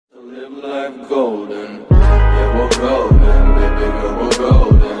Live life golden, yeah, we're golden, baby girl, we're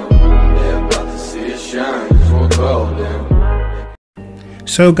golden. They're about to see us shine, 'cause we're golden.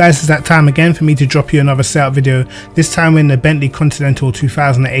 So guys, it's that time again for me to drop you another setup video. This time in the Bentley Continental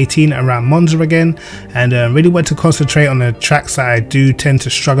 2018 around Monza again, and really want to concentrate on the tracks that I do tend to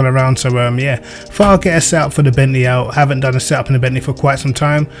struggle around. So yeah, thought I'll get a setup for the Bentley out. Haven't done a setup in the Bentley for quite some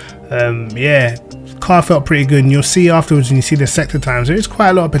time. Yeah, car felt pretty good, and you'll see afterwards when you see the sector times, there is quite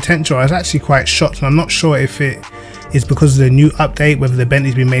a lot of potential. I was actually quite shocked, and I'm not sure if it is because of the new update, whether the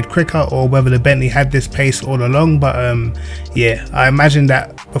Bentley's been made quicker or whether the Bentley had this pace all along. But yeah, I imagine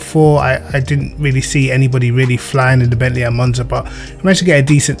that before I didn't really see anybody really flying in the Bentley at Monza, but I managed to get a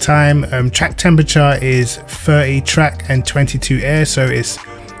decent time. Track temperature is 30 track and 22 air, so it's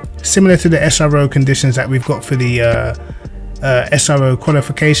similar to the SRO conditions that we've got for the SRO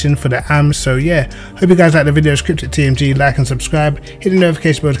qualification for the AMs. So yeah, hope you guys like the videos. Kryptic TMG, like and subscribe, hit the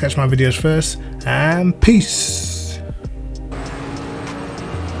notification bell to catch my videos first, and peace.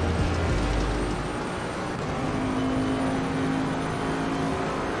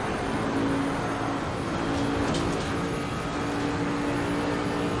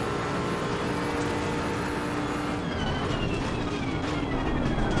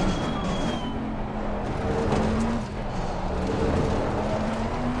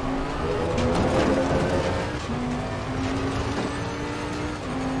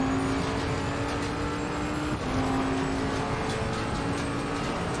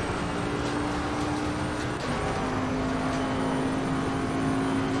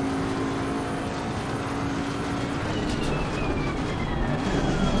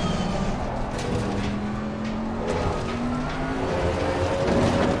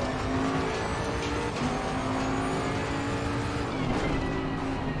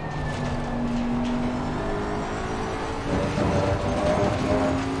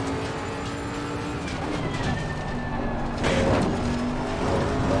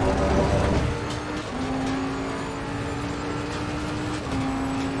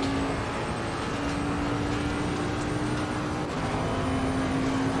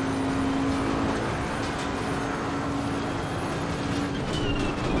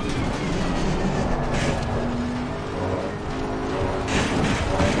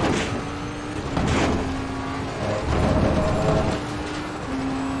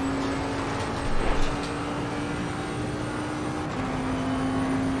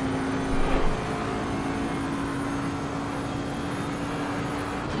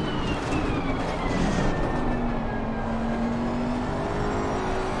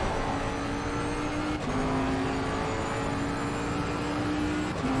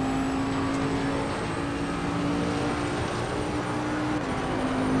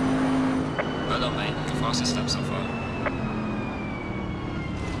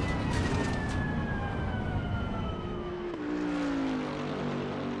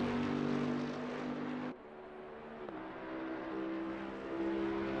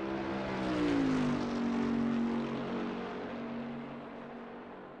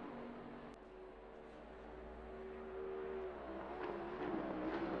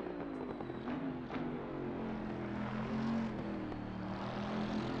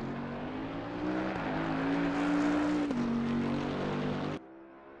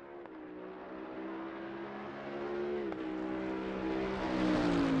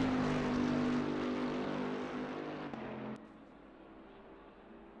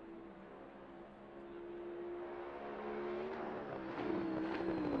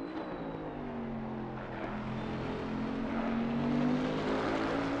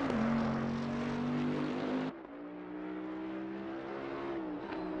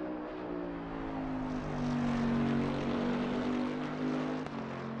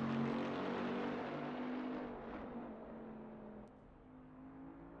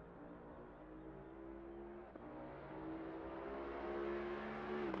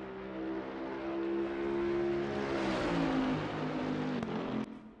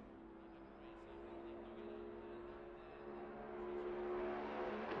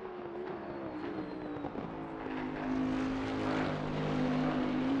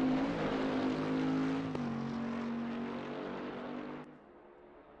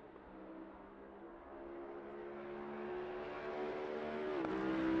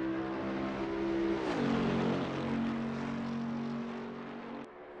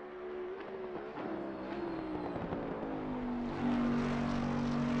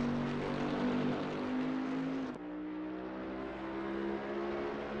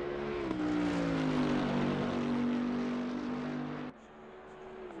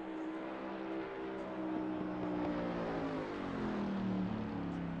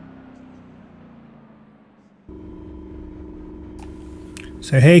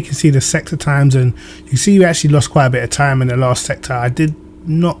 So here you can see the sector times, and you see we actually lost quite a bit of time in the last sector. I did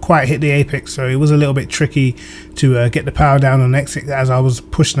not quite hit the apex, so it was a little bit tricky to get the power down on exit as I was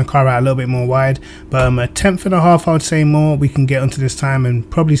pushing the car out a little bit more wide. But a tenth and a half, I would say, more we can get onto this time, and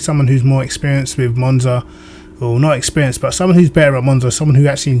probably someone who's more experienced with Monza, or not experienced, but someone who's better at Monza, someone who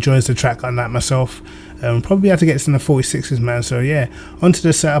actually enjoys the track, unlike myself, probably have to get this in the 46s, man. So yeah, onto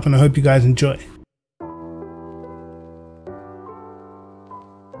the setup, and I hope you guys enjoy.